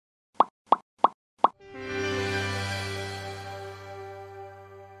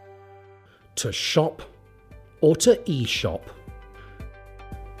to shop, or to e-shop.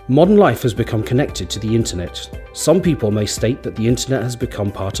 Modern life has become connected to the internet. Some people may state that the internet has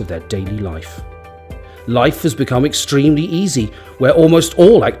become part of their daily life. Life has become extremely easy, where almost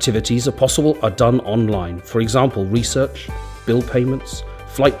all activities are done online. For example, research, bill payments,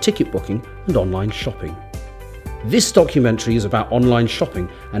 flight ticket booking, and online shopping. This documentary is about online shopping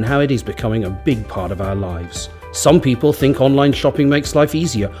and how it is becoming a big part of our lives. Some people think online shopping makes life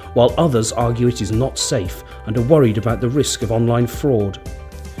easier, while others argue it is not safe and are worried about the risk of online fraud.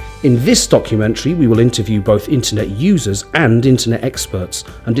 In this documentary, we will interview both internet users and internet experts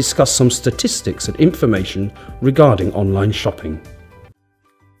and discuss some statistics and information regarding online shopping.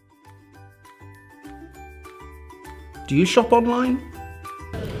 Do you shop online?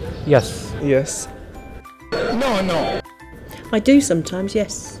 Yes. Yes. No. I do sometimes,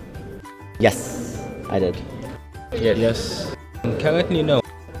 yes. Yes, I did. Yes. Currently, no.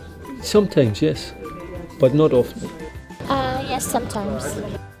 Sometimes, yes, but not often. Yes, sometimes.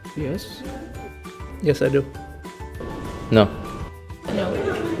 Yes. Yes, I do. No. No.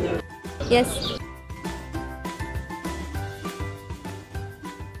 Yes.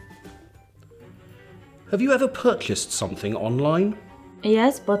 Have you ever purchased something online?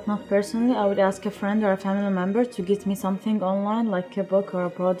 Yes, but not personally. I would ask a friend or a family member to get me something online, like a book or a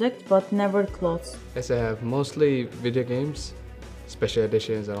product, but never clothes. Yes, I have mostly video games, special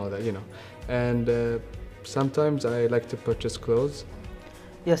editions and all that, And sometimes I like to purchase clothes.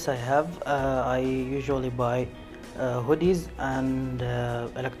 Yes, I have. I usually buy hoodies and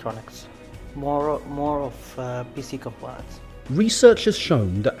electronics. More of PC components. Research has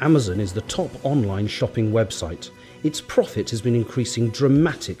shown that Amazon is the top online shopping website. Its profit has been increasing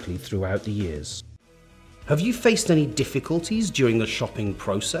dramatically throughout the years. Have you faced any difficulties during the shopping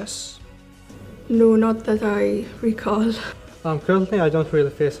process? No, not that I recall. Currently, I don't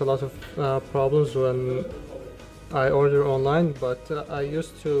really face a lot of problems when I order online, but I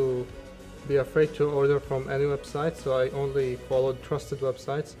used to be afraid to order from any website, so I only followed trusted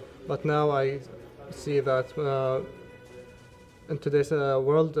websites. But now I see that in today's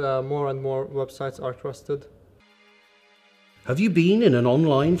world, more and more websites are trusted. Have you been in an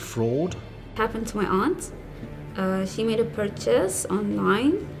online fraud? It happened to my aunt. She made a purchase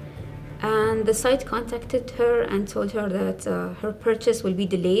online, and the site contacted her and told her that her purchase will be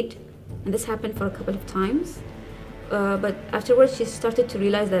delayed. And this happened for a couple of times. But afterwards, she started to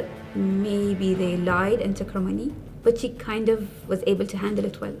realize that maybe they lied and took her money. But she kind of was able to handle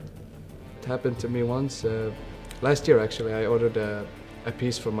it well. It happened to me once. Last year, actually, I ordered a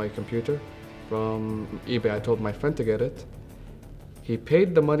piece for my computer from eBay. I told my friend to get it. He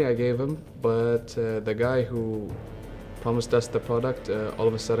paid the money I gave him, but the guy who promised us the product all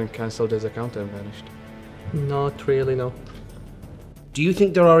of a sudden cancelled his account and vanished. Not really, no. Do you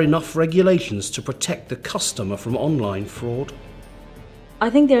think there are enough regulations to protect the customer from online fraud? I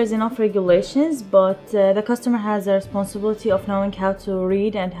think there is enough regulations, but the customer has a responsibility of knowing how to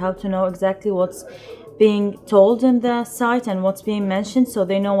read and how to know exactly what's being told in the site and what's being mentioned, so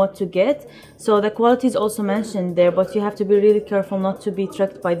they know what to get. So the quality is also mentioned there, but you have to be really careful not to be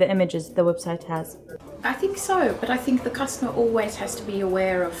tricked by the images the website has. I think so, but I think the customer always has to be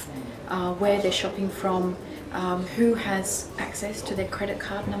aware of where they're shopping from, who has access to their credit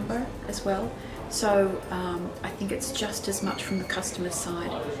card number as well. So I think it's just as much from the customer's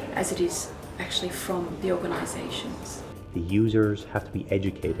side as it is actually from the organisations. The users have to be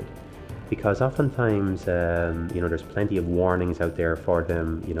educated, because oftentimes, there's plenty of warnings out there for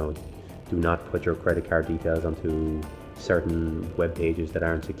them, do not put your credit card details onto certain web pages that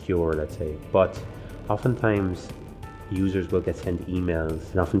aren't secure, let's say. But oftentimes, users will get sent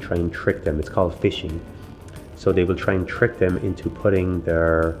emails and often try and trick them. It's called phishing. So they will try and trick them into putting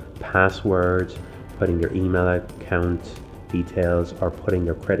their passwords, putting their email account details, or putting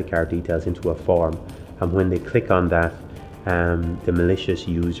their credit card details into a form. And when they click on that, the malicious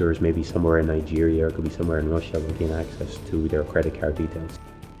users, maybe somewhere in Nigeria or it could be somewhere in Russia, will gain access to their credit card details.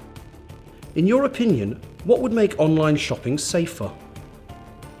 In your opinion, what would make online shopping safer?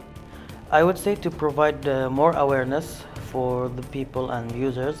 I would say to provide more awareness for the people and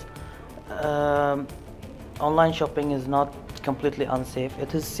users. Online shopping is not completely unsafe.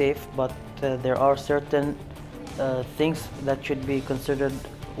 It is safe, but there are certain things that should be considered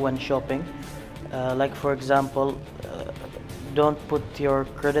when shopping. Like for example, don't put your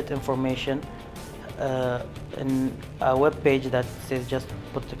credit information in a web page that says just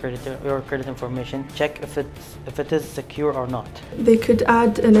put your credit information. Check if it is secure or not. They could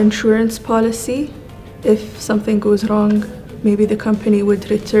add an insurance policy. If something goes wrong, maybe the company would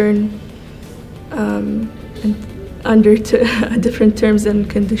return under different terms and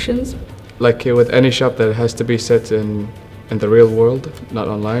conditions. like with any shop that has to be set in the real world, not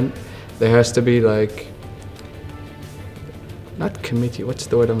online, there has to be like, not committee, what's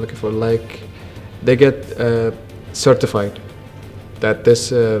the word I'm looking for? Like, they get certified that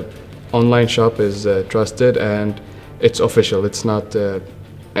this online shop is trusted and it's official. It's not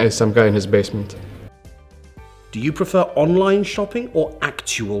some guy in his basement. Do you prefer online shopping or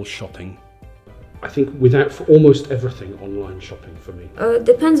actual shopping? I think without for almost everything, online shopping for me.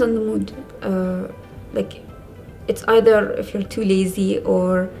 Depends on the mood. Like, it's either if you're too lazy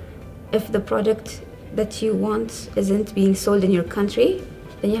or if the product that you want isn't being sold in your country,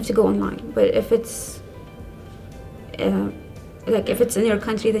 then you have to go online. But if it's if it's in your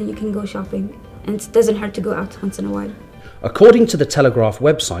country, then you can go shopping, and it doesn't hurt to go out once in a while. According to the Telegraph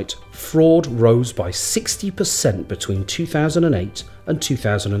website, fraud rose by 60% between 2008 and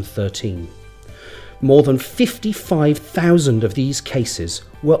 2013. More than 55,000 of these cases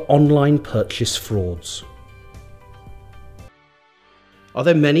were online purchase frauds. Are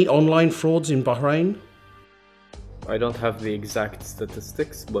there many online frauds in Bahrain? I don't have the exact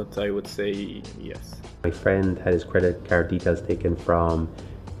statistics, but I would say yes. My friend had his credit card details taken from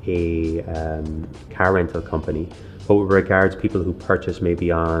a car rental company. But with regards to people who purchase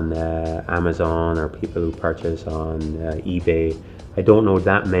maybe on Amazon or people who purchase on eBay, I don't know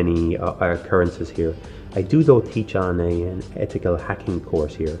that many occurrences here. I do though teach on an ethical hacking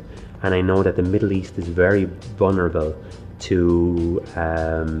course here, and I know that the Middle East is very vulnerable to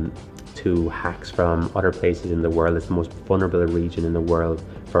hacks from other places in the world. It's the most vulnerable region in the world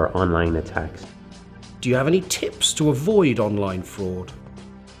for online attacks. Do you have any tips to avoid online fraud?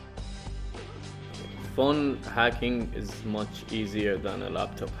 Phone hacking is much easier than a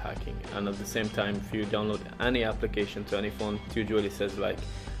laptop hacking, and at the same time, if you download any application to any phone, it usually says like,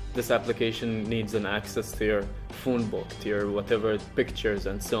 this application needs an access to your phone book, to your whatever pictures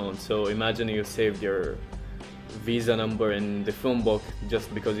and so on. So imagine you saved your Visa number in the phone book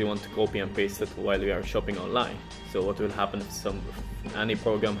just because you want to copy and paste it while you are shopping online. So what will happen if any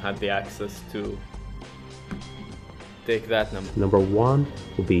program had the access to take that number? Number one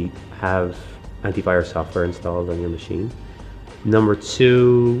would be have antivirus software installed on your machine. Number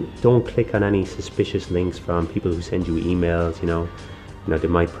two, don't click on any suspicious links from people who send you emails. You know, they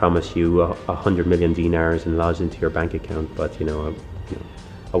might promise you 100 million dinars and lodge into your bank account, but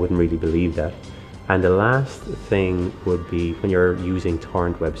I wouldn't really believe that. And the last thing would be when you're using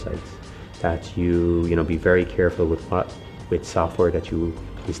torrent websites, that you be very careful with software that you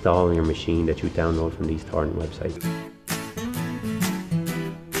install on your machine, that you download from these torrent websites.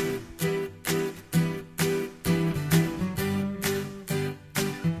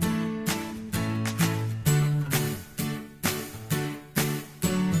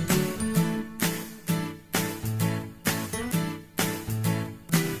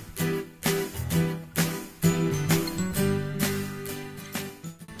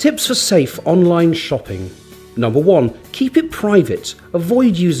 Tips for safe online shopping. Number 1. Keep it private.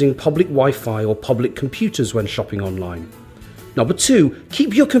 Avoid using public Wi-Fi or public computers when shopping online. Number 2.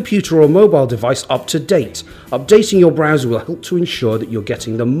 Keep your computer or mobile device up to date. Updating your browser will help to ensure that you're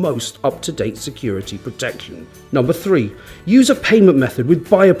getting the most up-to-date security protection. Number 3. Use a payment method with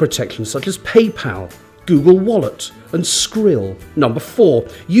buyer protection such as PayPal, Google Wallet and Skrill. Number 4.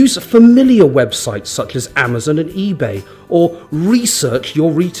 Use familiar websites such as Amazon and eBay, or research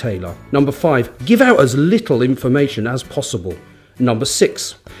your retailer. Number 5. Give out as little information as possible. Number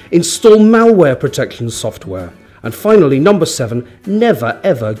 6. Install malware protection software. And finally, number 7. Never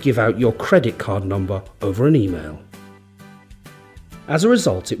ever give out your credit card number over an email. As a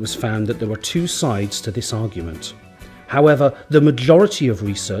result, it was found that there were two sides to this argument. However, the majority of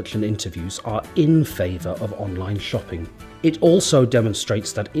research and interviews are in favour of online shopping. It also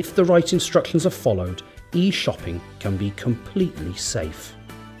demonstrates that if the right instructions are followed, e-shopping can be completely safe.